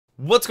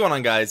What's going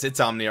on, guys? It's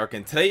Omniarch,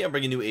 and today I'm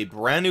bringing you a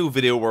brand new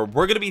video where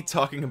we're going to be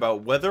talking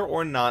about whether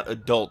or not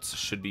adults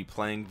should be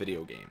playing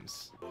video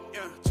games.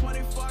 Yeah,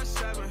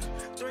 24/7,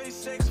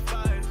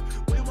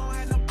 365. We won't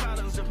have no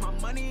problems if my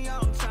money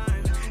on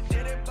time.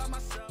 Did it by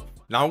myself.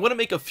 Now I want to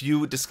make a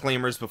few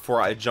disclaimers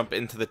before I jump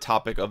into the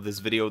topic of this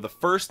video. The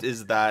first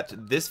is that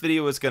this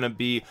video is going to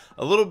be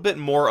a little bit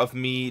more of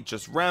me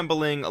just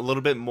rambling, a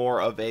little bit more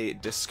of a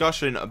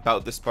discussion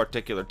about this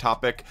particular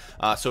topic.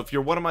 So if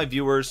you're one of my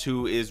viewers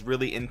who is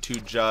really into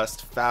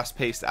just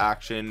fast-paced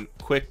action,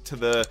 quick to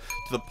the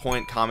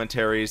point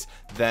commentaries,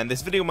 then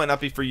this video might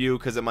not be for you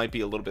because it might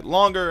be a little bit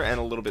longer and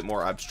a little bit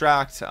more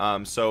abstract.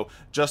 So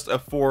just a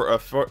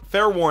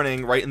fair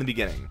warning right in the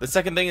beginning. The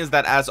second thing is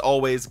that, as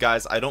always,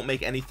 guys, I don't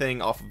make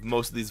anything off of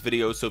most of these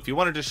videos, so if you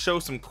wanted to show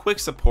some quick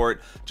support,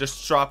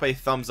 just drop a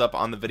thumbs up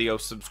on the video,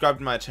 subscribe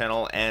to my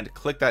channel, and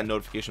click that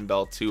notification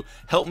bell to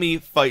help me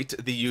fight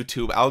the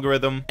YouTube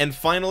algorithm. And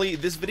finally,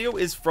 this video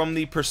is from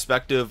the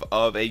perspective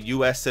of a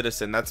US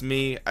citizen. That's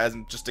me, as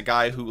just a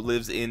guy who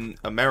lives in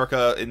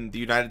America, in the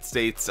United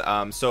States.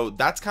 So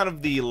that's kind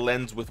of the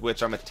lens with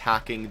which I'm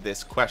attacking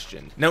this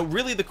question. Now,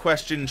 really, the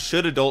question,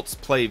 should adults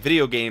play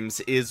video games,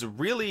 is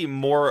really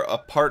more a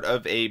part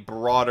of a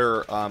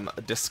broader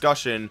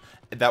discussion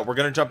that we're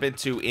going to jump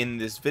into in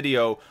this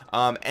video.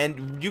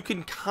 And you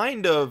can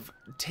kind of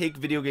take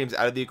video games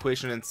out of the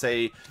equation and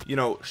say, you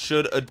know,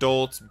 should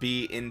adults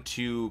be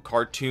into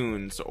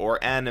cartoons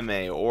or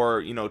anime or,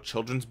 you know,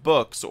 children's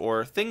books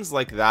or things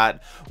like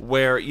that,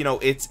 where, you know,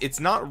 it's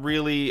not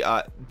really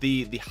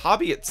the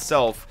hobby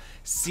itself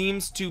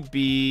seems to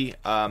be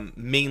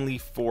mainly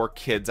for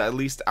kids. At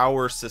least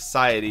our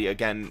society,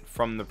 again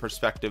from the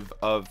perspective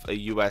of a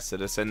US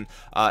citizen,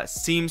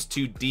 seems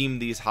to deem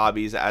these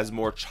hobbies as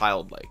more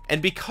childlike.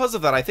 And because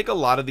of that, I think a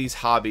lot of these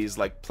hobbies,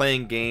 like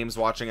playing games,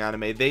 watching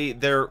anime,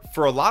 they're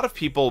for a lot of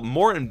people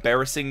more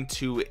embarrassing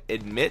to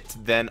admit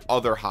than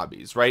other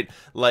hobbies, right?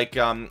 Like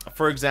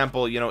for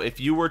example, you know, if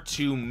you were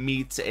to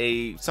meet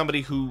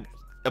somebody who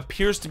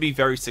appears to be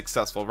very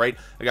successful, right?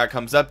 A guy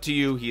comes up to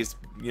you, he's,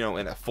 you know,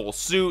 in a full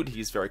suit,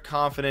 he's very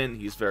confident,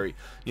 he's very,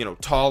 you know,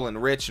 tall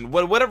and rich, and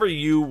whatever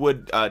you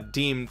would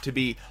deem to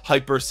be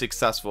hyper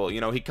successful. You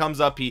know, he comes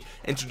up, he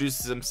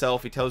introduces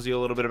himself, he tells you a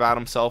little bit about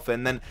himself,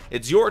 and then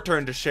it's your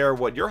turn to share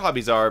what your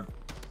hobbies are.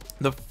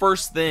 The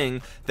first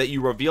thing that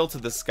you reveal to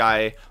this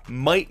guy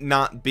might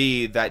not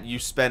be that you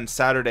spend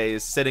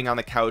Saturdays sitting on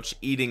the couch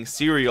eating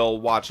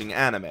cereal watching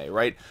anime,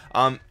 right?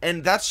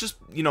 And that's just,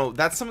 you know,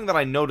 that's something that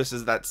I notice,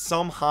 is that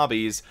some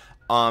hobbies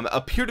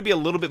appear to be a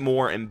little bit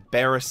more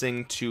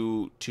embarrassing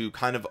to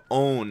kind of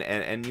own,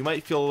 and you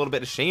might feel a little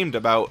bit ashamed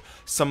about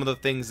some of the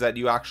things that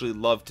you actually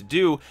love to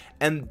do.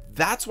 And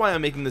that's why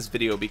I'm making this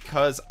video,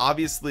 because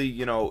obviously,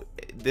 you know,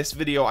 this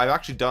video, I've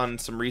actually done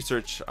some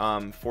research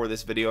for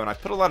this video, and I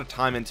put a lot of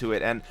time into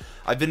it, and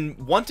I've been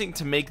wanting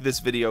to make this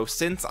video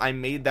since I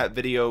made that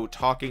video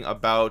talking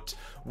about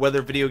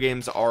whether video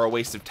games are a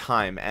waste of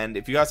time. And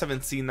if you guys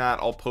haven't seen that,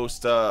 I'll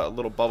post a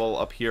little bubble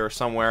up here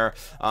somewhere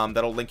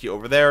that'll link you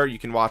over there. You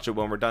can watch it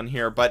when we're done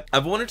here. But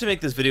I've wanted to make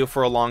this video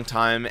for a long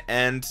time,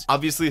 and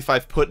obviously if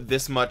I've put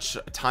this much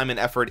time and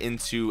effort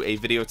into a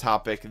video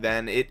topic,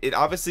 then it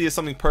obviously is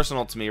something personal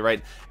to me,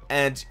 right?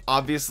 And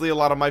obviously a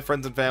lot of my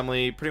friends and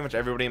family, pretty much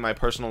everybody in my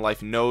personal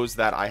life, knows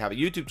that I have a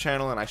YouTube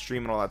channel and I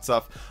stream and all that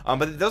stuff,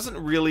 but it doesn't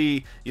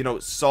really, you know,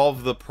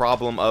 solve the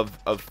problem of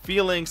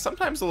feeling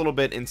sometimes a little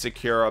bit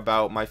insecure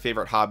about my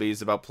favorite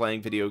hobbies, about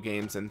playing video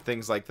games and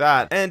things like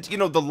that. And, you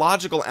know, the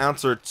logical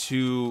answer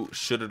to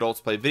should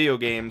adults play video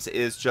games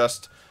is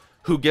just,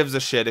 who gives a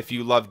shit? If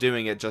you love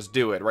doing it, just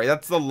do it, right?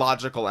 That's the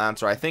logical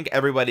answer. I think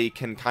everybody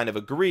can kind of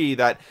agree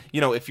that,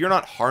 you know, if you're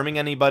not harming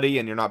anybody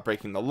and you're not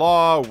breaking the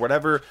law, or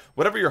whatever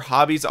your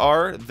hobbies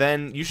are,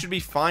 then you should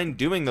be fine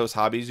doing those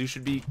hobbies. You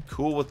should be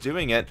cool with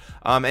doing it.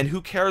 And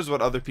who cares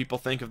what other people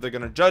think? If they're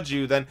going to judge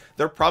you, then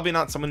they're probably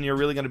not someone you're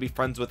really going to be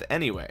friends with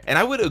anyway. And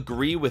I would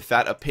agree with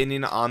that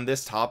opinion on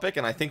this topic,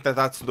 and I think that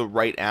that's the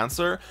right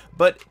answer,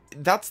 but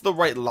that's the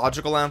right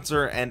logical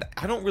answer, and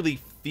I don't really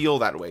feel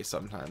that way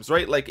sometimes,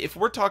 right? Like, if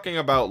we're talking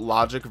about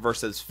logic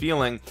versus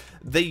feeling,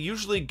 they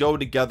usually go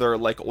together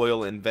like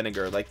oil and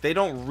vinegar. Like, they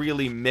don't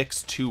really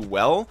mix too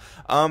well,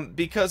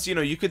 because, you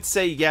know, you could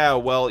say, yeah,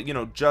 well, you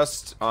know,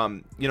 just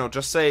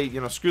say, you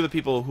know, screw the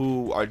people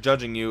who are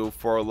judging you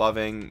for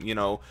loving, you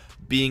know,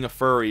 being a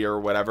furry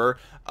or whatever,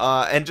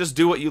 and just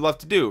do what you love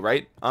to do,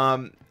 right?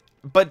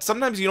 But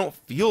sometimes you don't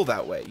feel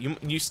that way.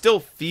 You still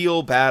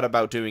feel bad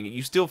about doing it.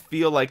 You still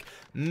feel like,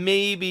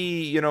 maybe,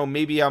 you know,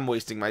 maybe I'm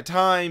wasting my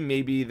time,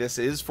 maybe this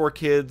is for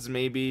kids,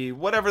 maybe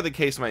whatever the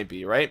case might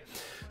be, right?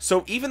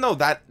 So even though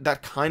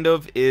that kind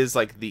of is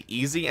like the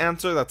easy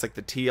answer, that's like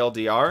the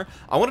TLDR,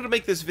 I wanted to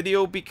make this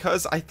video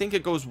because I think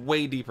it goes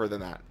way deeper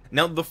than that.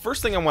 Now, the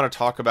first thing I want to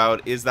talk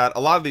about is that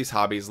a lot of these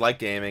hobbies, like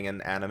gaming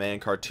and anime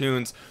and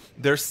cartoons,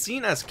 they're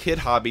seen as kid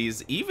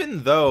hobbies,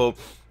 even though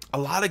a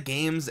lot of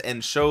games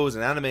and shows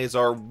and animes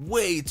are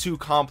way too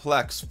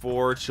complex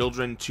for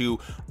children to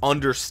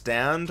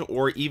understand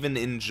or even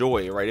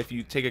enjoy, right? If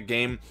you take a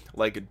game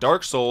like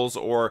Dark Souls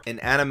or an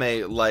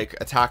anime like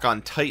Attack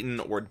on Titan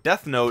or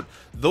Death Note,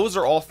 those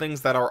are all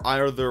things that are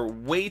either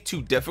way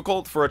too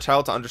difficult for a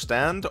child to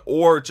understand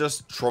or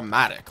just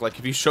traumatic. Like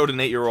if you showed an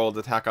 8-year-old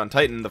Attack on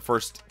Titan, the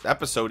first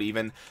episode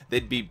even,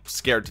 they'd be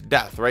scared to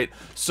death, right?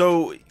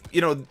 So you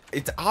know,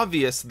 it's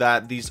obvious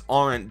that these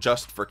aren't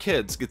just for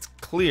kids. It's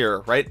clear,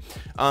 right?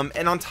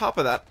 And on top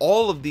of that,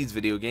 all of these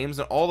video games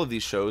and all of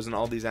these shows and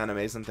all these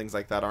animes and things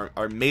like that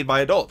are made by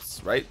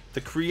adults, right?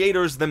 The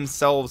creators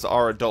themselves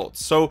are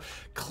adults. So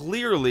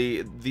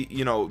clearly,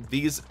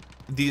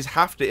 these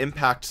have to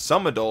impact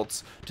some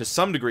adults to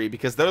some degree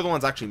because they're the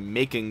ones actually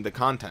making the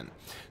content.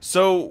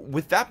 So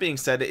with that being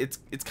said, it's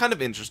kind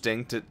of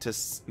interesting to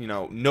you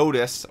know,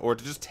 notice or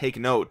to just take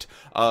note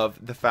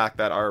of the fact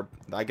that our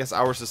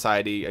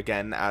society,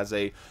 again, as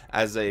a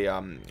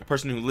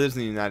person who lives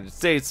in the United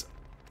States,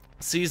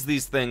 sees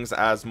these things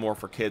as more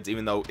for kids,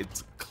 even though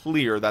it's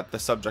clear that the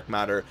subject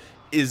matter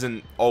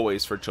isn't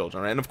always for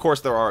children, right? And of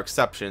course there are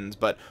exceptions,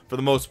 but for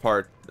the most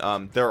part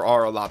there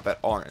are a lot that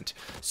aren't.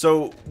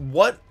 So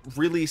what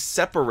really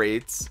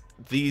separates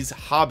these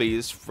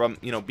hobbies from,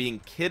 you know, being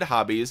kid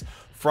hobbies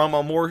from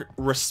a more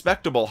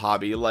respectable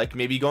hobby, like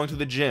maybe going to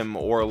the gym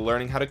or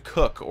learning how to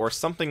cook or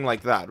something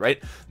like that,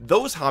 right?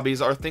 Those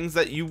hobbies are things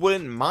that you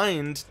wouldn't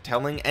mind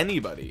telling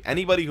anybody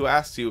who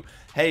asks you,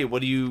 hey,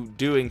 what are you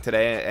doing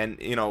today? And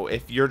you know,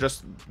 if you're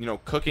just, you know,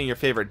 cooking your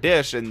favorite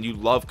dish and you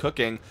love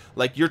cooking,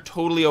 like, you're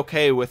totally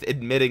okay with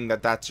admitting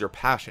that that's your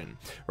passion,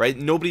 right?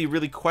 Nobody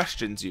really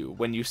questions you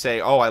when you say,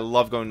 oh, I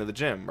love going to the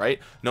gym, right?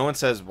 No one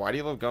says, why do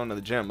you love going to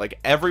the gym? Like,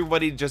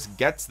 everybody just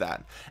gets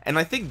that. And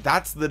I think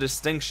that's the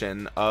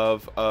distinction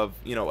of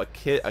you know, a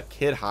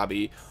kid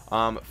hobby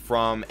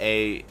from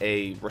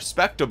a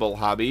respectable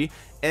hobby.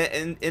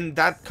 And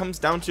that comes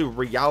down to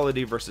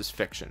reality versus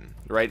fiction,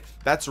 right?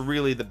 That's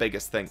really the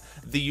biggest thing.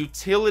 The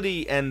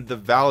utility and the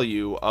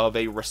value of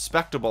a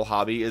respectable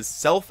hobby is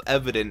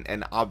self-evident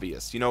and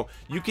obvious. You know,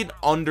 you can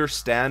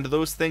understand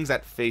those things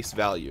at face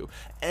value.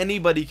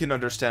 Anybody can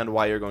understand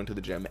why you're going to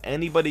the gym.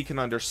 Anybody can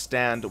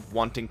understand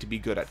wanting to be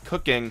good at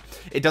cooking.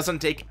 It doesn't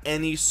take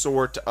any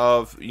sort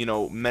of, you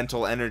know,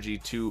 mental energy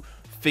to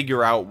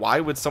figure out why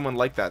would someone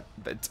like that.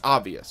 It's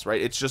obvious,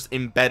 right? It's just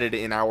embedded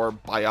in our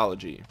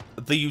biology.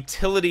 The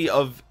utility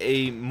of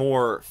a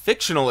more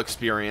fictional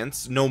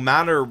experience, no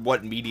matter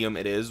what medium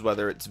it is,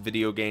 whether it's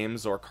video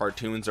games or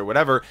cartoons or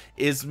whatever,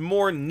 is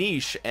more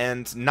niche,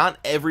 and not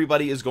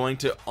everybody is going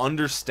to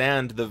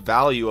understand the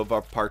value of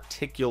a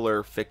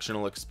particular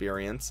fictional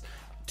experience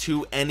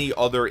to any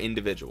other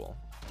individual.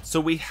 So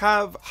we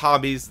have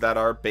hobbies that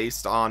are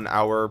based on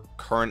our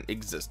current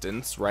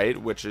existence, right?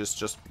 Which is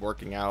just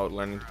working out,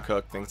 learning to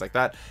cook, things like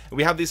that. And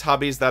we have these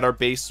hobbies that are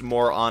based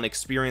more on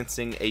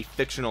experiencing a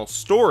fictional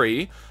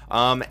story.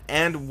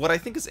 And what I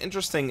think is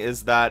interesting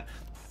is that,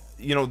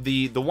 you know,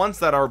 the ones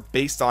that are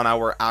based on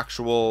our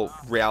actual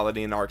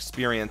reality and our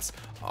experience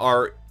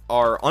are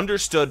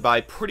understood by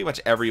pretty much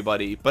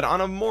everybody, but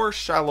on a more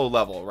shallow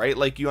level, right?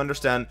 Like, you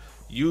understand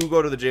you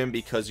go to the gym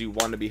because you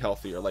want to be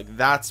healthier. Like,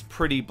 that's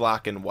pretty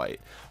black and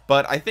white.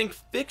 But I think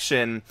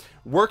fiction,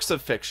 works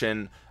of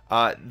fiction,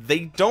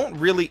 they don't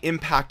really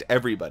impact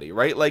everybody,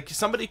 right? Like,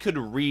 somebody could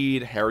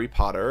read Harry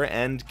Potter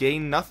and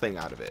gain nothing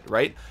out of it,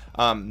 right?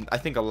 I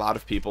think a lot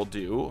of people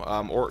do,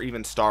 or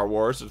even Star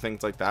Wars or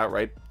things like that,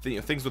 right? You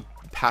know, things with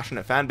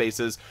passionate fan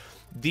bases.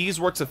 These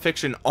works of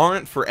fiction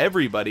aren't for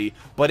everybody,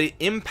 but it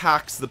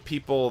impacts the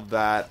people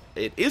that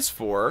it is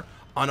for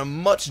on a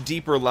much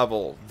deeper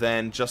level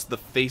than just the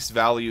face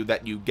value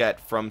that you get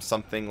from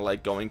something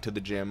like going to the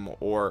gym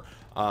or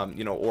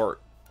you know, or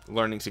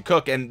learning to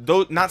cook. And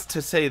though, not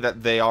to say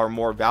that they are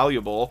more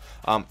valuable,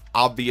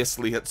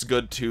 obviously it's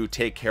good to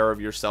take care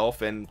of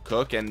yourself and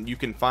cook, and you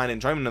can find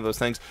enjoyment in those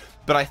things.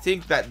 But I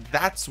think that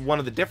that's one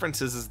of the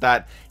differences, is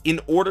that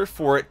in order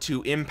for it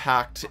to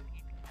impact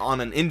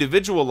on an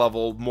individual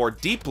level more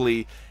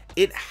deeply,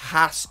 it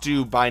has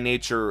to by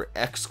nature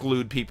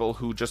exclude people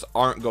who just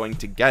aren't going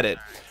to get it.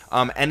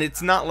 And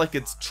it's not like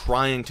it's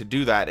trying to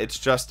do that. It's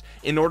just,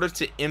 in order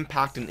to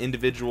impact an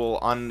individual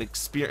on an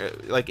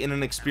experience, like in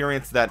an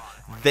experience that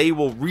they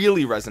will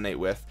really resonate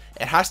with,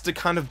 it has to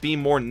kind of be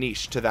more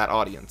niche to that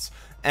audience.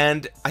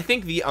 And I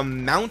think the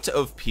amount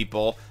of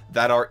people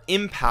that are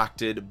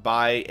impacted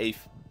by a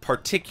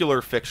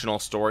particular fictional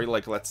story,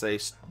 like let's say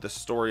the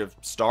story of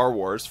Star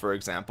Wars, for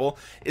example,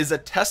 is a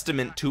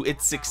testament to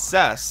its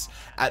success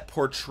at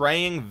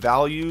portraying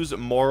values,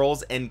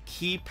 morals, and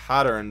key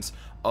patterns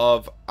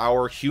of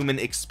our human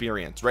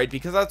experience, right?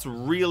 Because that's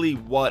really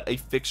what a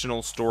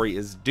fictional story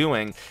is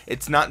doing.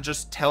 It's not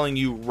just telling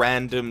you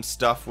random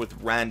stuff with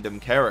random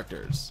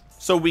characters.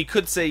 So we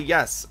could say,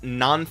 yes,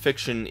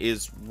 nonfiction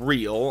is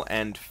real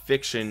and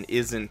fiction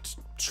isn't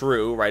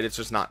true, right? It's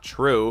just not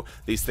true.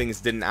 These things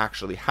didn't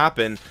actually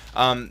happen.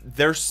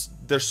 Their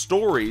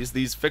stories,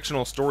 these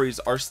fictional stories,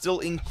 are still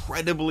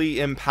incredibly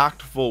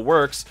impactful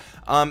works.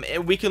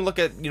 And we can look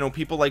at, you know,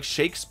 people like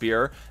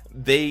Shakespeare.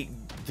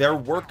 their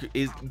work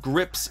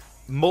grips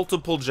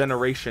multiple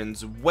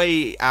generations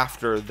way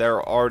after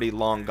they're already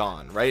long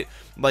gone, right?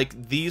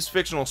 Like, these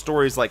fictional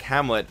stories like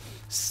Hamlet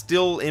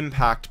still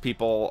impact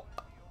people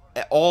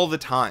all the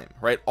time,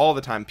 right? All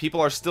the time. People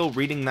are still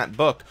reading that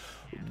book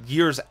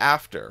years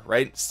after,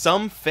 right?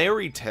 Some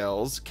fairy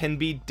tales can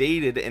be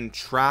dated and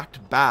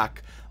tracked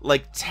back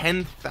like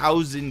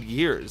 10,000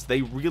 years.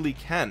 They really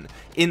can,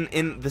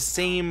 in the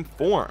same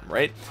form,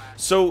 right?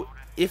 So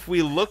if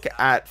we look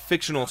at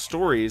fictional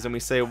stories and we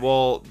say,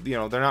 well, you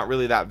know, they're not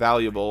really that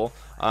valuable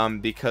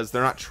because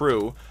they're not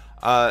true,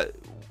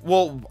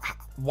 well,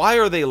 why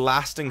are they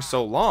lasting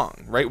so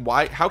long,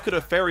 right? How could a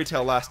fairy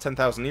tale last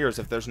 10,000 years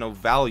if there's no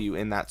value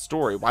in that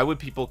story? Why would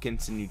people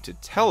continue to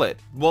tell it?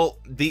 Well,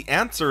 the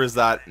answer is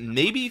that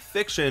maybe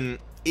fiction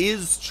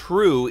is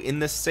true in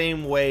the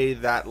same way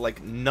that,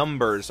 like,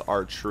 numbers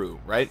are true,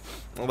 right?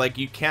 Like,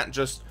 you can't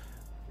just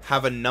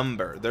have a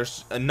number.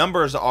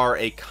 Numbers are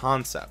a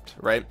concept,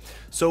 right?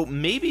 So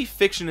maybe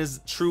fiction is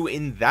true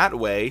in that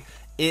way,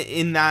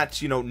 in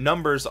that, you know,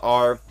 numbers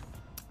are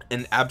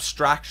an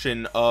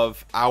abstraction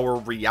of our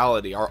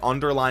reality, our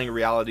underlying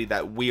reality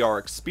that we are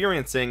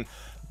experiencing,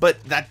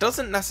 but that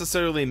doesn't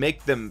necessarily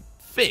make them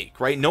fake,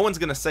 right? No one's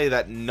gonna say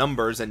that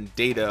numbers and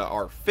data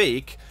are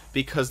fake,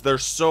 because they're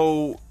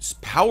so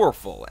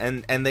powerful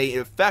and they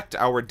affect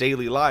our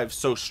daily lives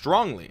so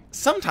strongly.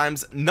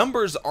 Sometimes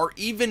numbers are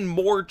even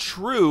more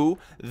true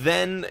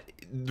than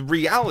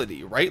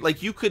reality, right?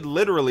 Like, you could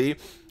literally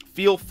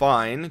feel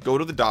fine, go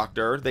to the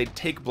doctor, they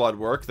take blood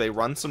work, they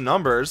run some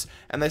numbers,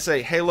 and they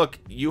say, hey, look,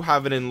 you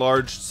have an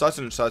enlarged such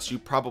and such, you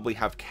probably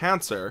have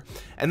cancer.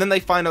 And then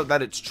they find out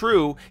that it's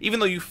true, even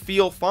though you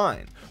feel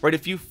fine, right?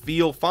 If you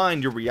feel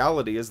fine, your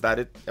reality is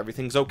that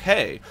everything's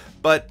okay.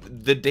 But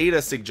the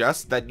data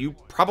suggests that you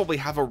probably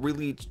have a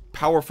really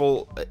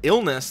powerful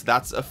illness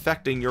that's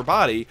affecting your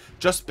body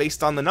just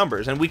based on the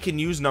numbers. And we can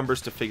use numbers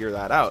to figure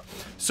that out.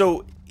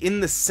 So in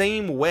the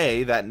same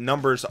way that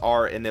numbers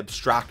are an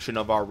abstraction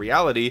of our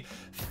reality,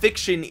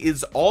 fiction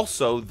is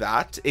also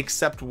that,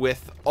 except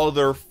with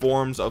other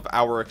forms of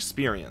our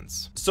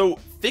experience. So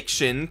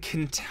fiction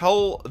can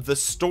tell the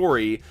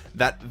story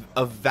that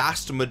a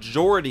vast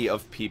majority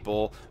of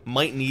people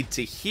might need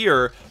to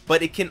hear,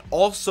 but it can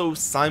also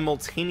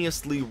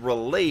simultaneously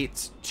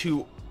relate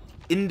to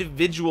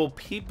individual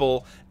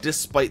people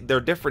despite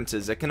their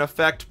differences. It can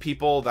affect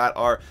people that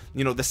are,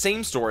 you know, the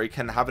same story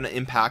can have an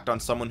impact on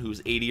someone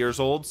who's 80 years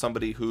old,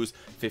 somebody who's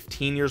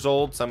 15 years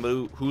old,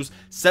 somebody who's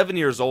 7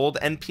 years old,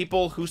 and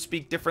people who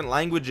speak different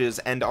languages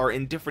and are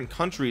in different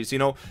countries. You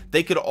know,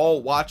 they could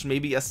all watch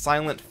maybe a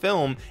silent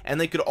film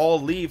and they could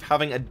all leave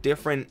having a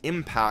different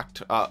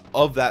impact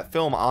of that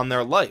film on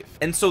their life.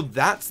 And so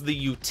that's the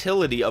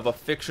utility of a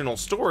fictional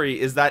story,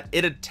 is that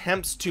it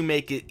attempts to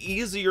make it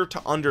easier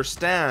to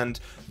understand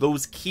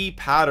those key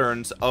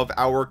patterns of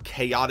our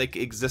chaotic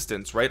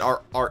existence, right?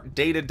 Our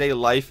day-to-day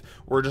life.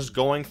 We're just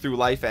going through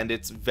life, and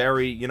it's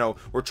very, you know,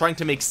 we're trying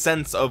to make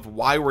sense of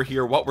why we're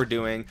here, what we're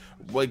doing,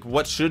 like,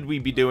 what should we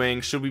be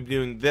doing, should we be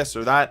doing this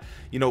or that.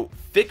 You know,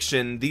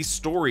 fiction, these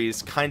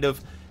stories kind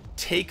of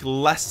take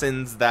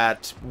lessons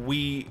that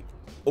we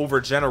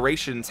over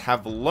generations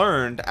have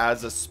learned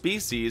as a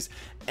species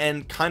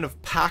and kind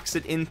of packs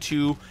it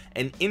into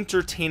an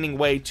entertaining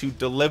way to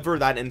deliver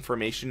that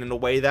information in a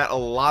way that a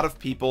lot of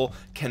people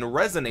can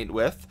resonate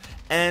with.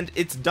 And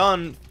it's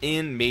done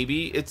in,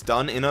 maybe it's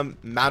done in a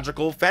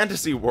magical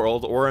fantasy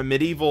world or a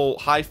medieval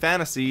high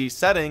fantasy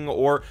setting,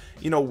 or,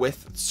 you know,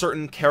 with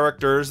certain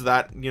characters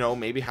that, you know,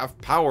 maybe have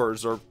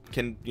powers or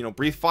can, you know,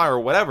 breathe fire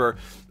or whatever.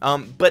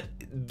 But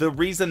the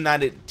reason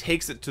that it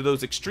takes it to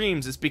those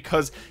extremes is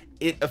because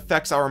it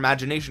affects our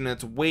imagination, and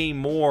it's way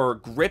more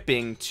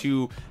gripping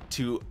to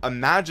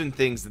imagine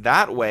things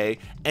that way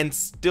and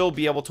still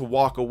be able to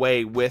walk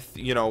away with,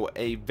 you know,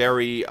 a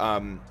very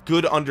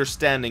good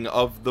understanding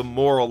of the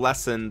moral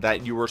lesson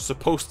that you were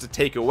supposed to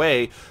take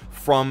away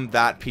from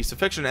that piece of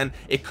fiction. And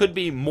it could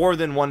be more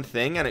than one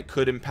thing, and it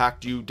could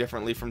impact you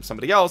differently from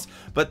somebody else,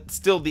 but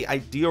still the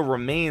idea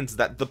remains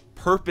that the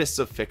purpose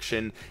of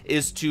fiction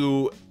is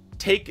to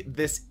take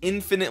this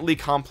infinitely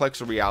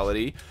complex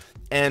reality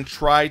and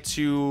try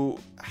to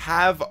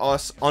have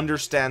us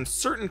understand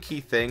certain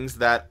key things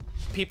that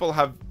people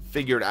have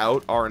figured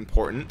out are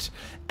important,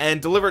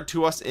 and deliver it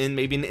to us in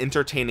maybe an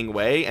entertaining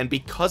way. And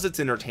because it's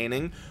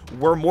entertaining,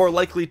 we're more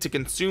likely to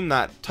consume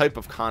that type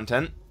of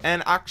content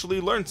and actually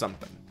learn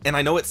something. And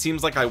I know it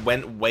seems like I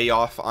went way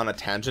off on a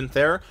tangent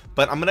there,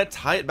 but I'm gonna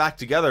tie it back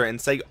together and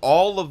say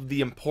all of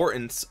the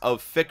importance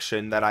of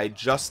fiction that I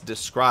just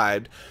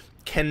described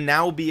can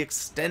now be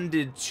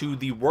extended to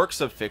the works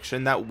of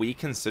fiction that we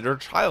consider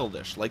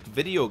childish, like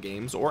video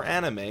games or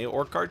anime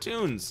or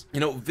cartoons.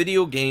 You know,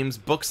 video games,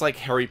 books like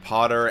Harry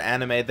Potter,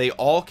 anime, they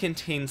all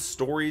contain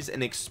stories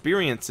and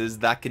experiences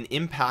that can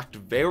impact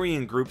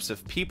varying groups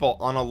of people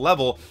on a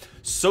level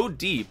so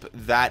deep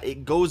that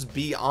it goes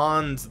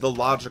beyond the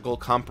logical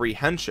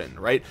comprehension,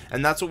 right?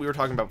 And that's what we were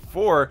talking about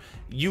before.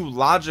 You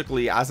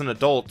logically, as an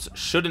adult,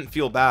 shouldn't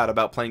feel bad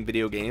about playing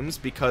video games,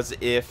 because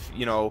if,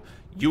 you know,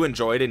 you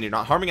enjoyed and you're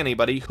not harming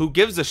anybody. Who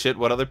gives a shit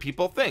what other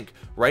people think,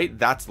 right?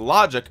 That's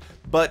logic.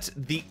 But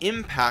the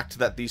impact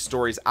that these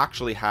stories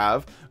actually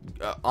have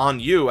on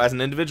you as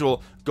an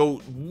individual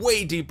go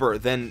way deeper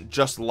than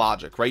just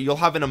logic, right? You'll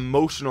have an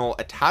emotional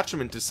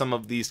attachment to some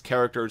of these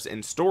characters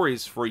and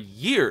stories for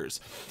years.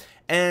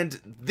 And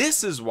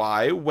this is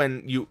why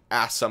when you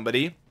ask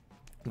somebody,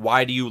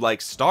 why do you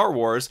like Star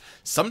Wars,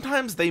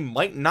 sometimes they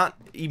might not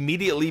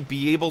immediately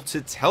be able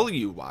to tell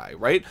you why,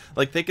 right?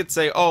 Like they could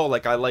say, oh,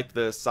 like I like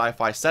the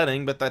sci-fi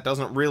setting, but that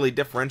doesn't really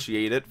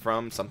differentiate it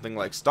from something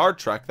like Star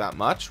Trek that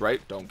much,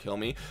 right? Don't kill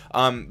me.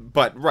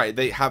 But right,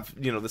 they have,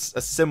 you know, a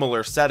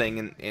similar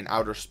setting in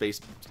outer space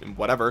and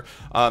whatever.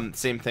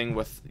 Same thing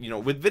with, you know,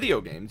 with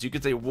video games. You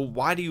could say, well,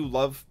 why do you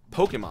love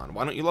Pokemon?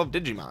 Why don't you love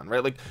Digimon,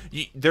 right? Like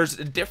there's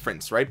a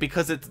difference, right?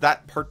 Because it's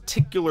that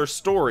particular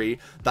story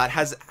that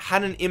has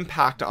had an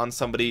impact on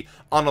somebody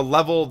on a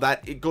level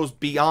that it goes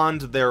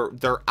beyond their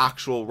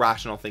actual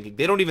rational thinking.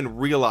 They don't even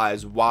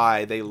realize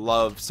why they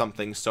love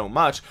something so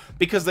much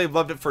because they've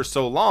loved it for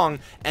so long,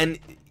 and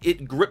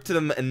it gripped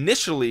them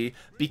initially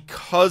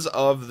because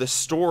of the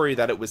story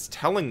that it was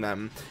telling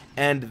them,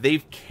 and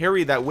they've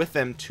carried that with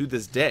them to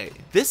this day.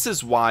 This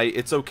is why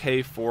it's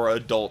okay for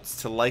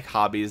adults to like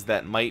hobbies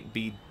that might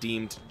be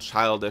deemed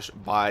childish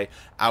by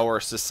our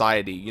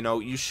society. You know,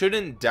 you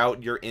shouldn't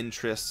doubt your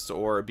interests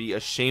or be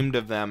ashamed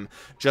of them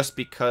just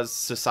because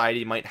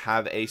society might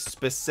have a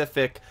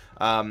specific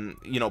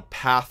you know,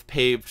 path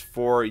paved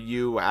for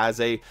you as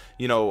a,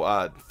 you know,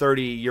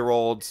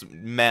 30-year-old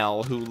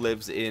male who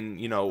lives in,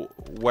 you know,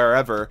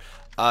 wherever.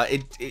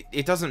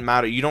 It doesn't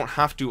matter. You don't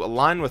have to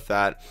align with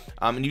that,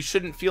 and you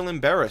shouldn't feel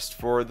embarrassed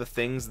for the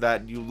things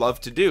that you love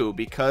to do,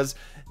 because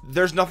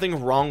there's nothing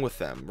wrong with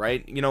them,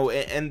 right? You know,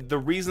 and the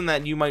reason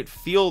that you might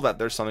feel that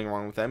there's something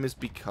wrong with them is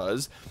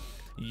because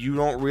you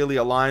don't really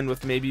align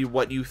with maybe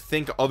what you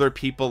think other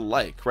people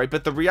like, right?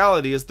 But the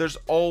reality is there's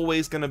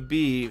always going to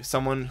be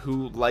someone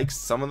who likes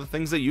some of the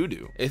things that you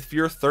do. If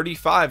you're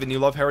 35 and you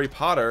love Harry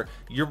Potter,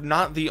 you're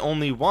not the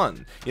only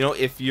one. You know,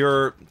 if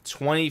you're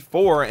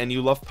 24 and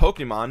you love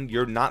Pokemon,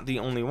 you're not the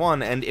only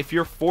one. And if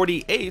you're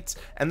 48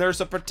 and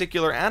there's a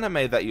particular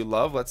anime that you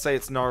love, let's say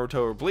it's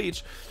Naruto or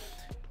Bleach,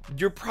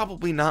 you're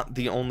probably not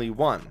the only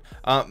one.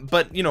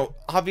 But you know,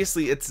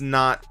 obviously it's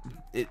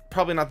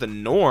probably not the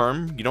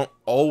norm. You don't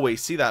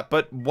always see that,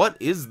 but what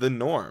is the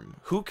norm?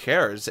 Who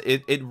cares?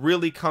 It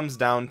really comes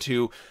down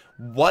to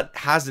what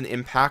has an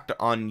impact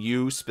on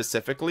you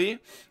specifically,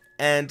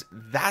 and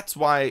that's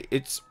why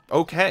it's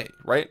okay,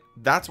 right?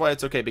 That's why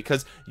it's okay,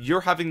 because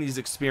you're having these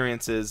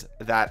experiences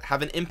that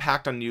have an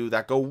impact on you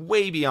that go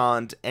way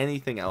beyond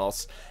anything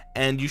else,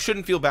 and you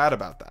shouldn't feel bad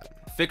about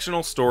that.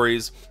 Fictional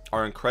stories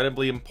are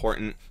incredibly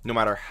important no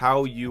matter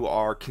how you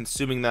are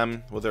consuming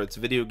them, whether it's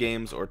video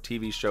games or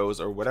TV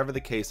shows or whatever the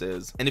case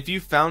is. And if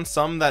you found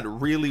some that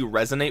really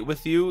resonate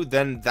with you,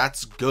 then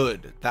that's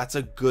good. That's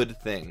a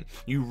good thing.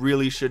 You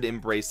really should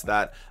embrace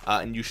that,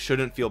 and you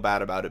shouldn't feel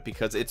bad about it,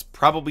 because it's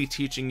probably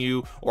teaching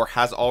you or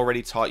has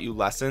already taught you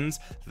lessons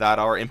that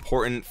are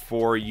important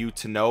for you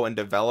to know and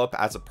develop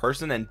as a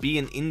person and be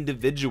an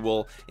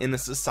individual in the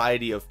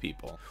society of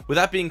people. With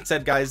that being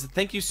said, guys,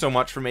 thank you so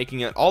much for making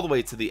it all the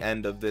way to the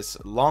end of this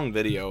long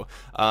video.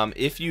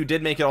 If you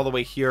did make it all the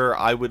way here,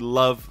 I would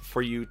love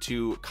for you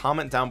to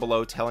comment down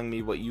below telling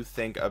me what you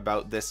think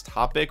about this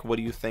topic. What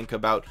do you think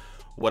about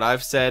what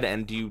I've said,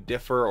 and do you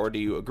differ or do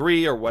you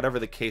agree, or whatever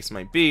the case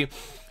might be?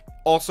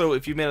 Also,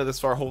 if you've made it this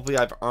far, hopefully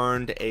I've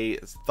earned a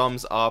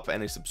thumbs up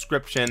and a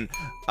subscription.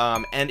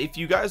 And if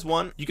you guys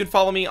want, you can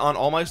follow me on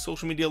all my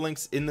social media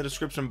links in the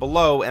description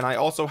below, and I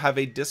also have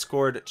a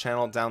Discord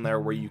channel down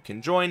there where you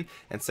can join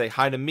and say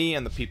hi to me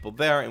and the people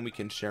there, and we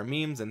can share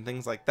memes and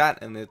things like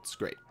that, and it's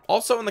great.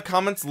 Also, in the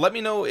comments, let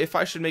me know if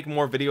I should make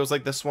more videos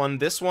like this one.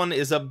 This one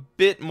is a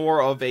bit more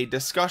of a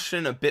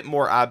discussion, a bit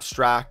more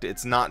abstract.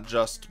 It's not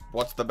just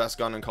what's the best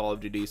gun in Call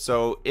of Duty.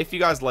 So if you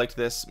guys liked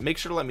this, make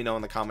sure to let me know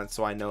in the comments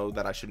so I know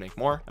that I should make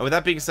more. And with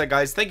that being said,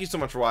 guys, thank you so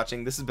much for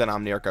watching. This has been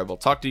Omniarch. I will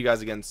talk to you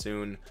guys again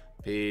soon.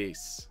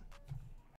 Peace.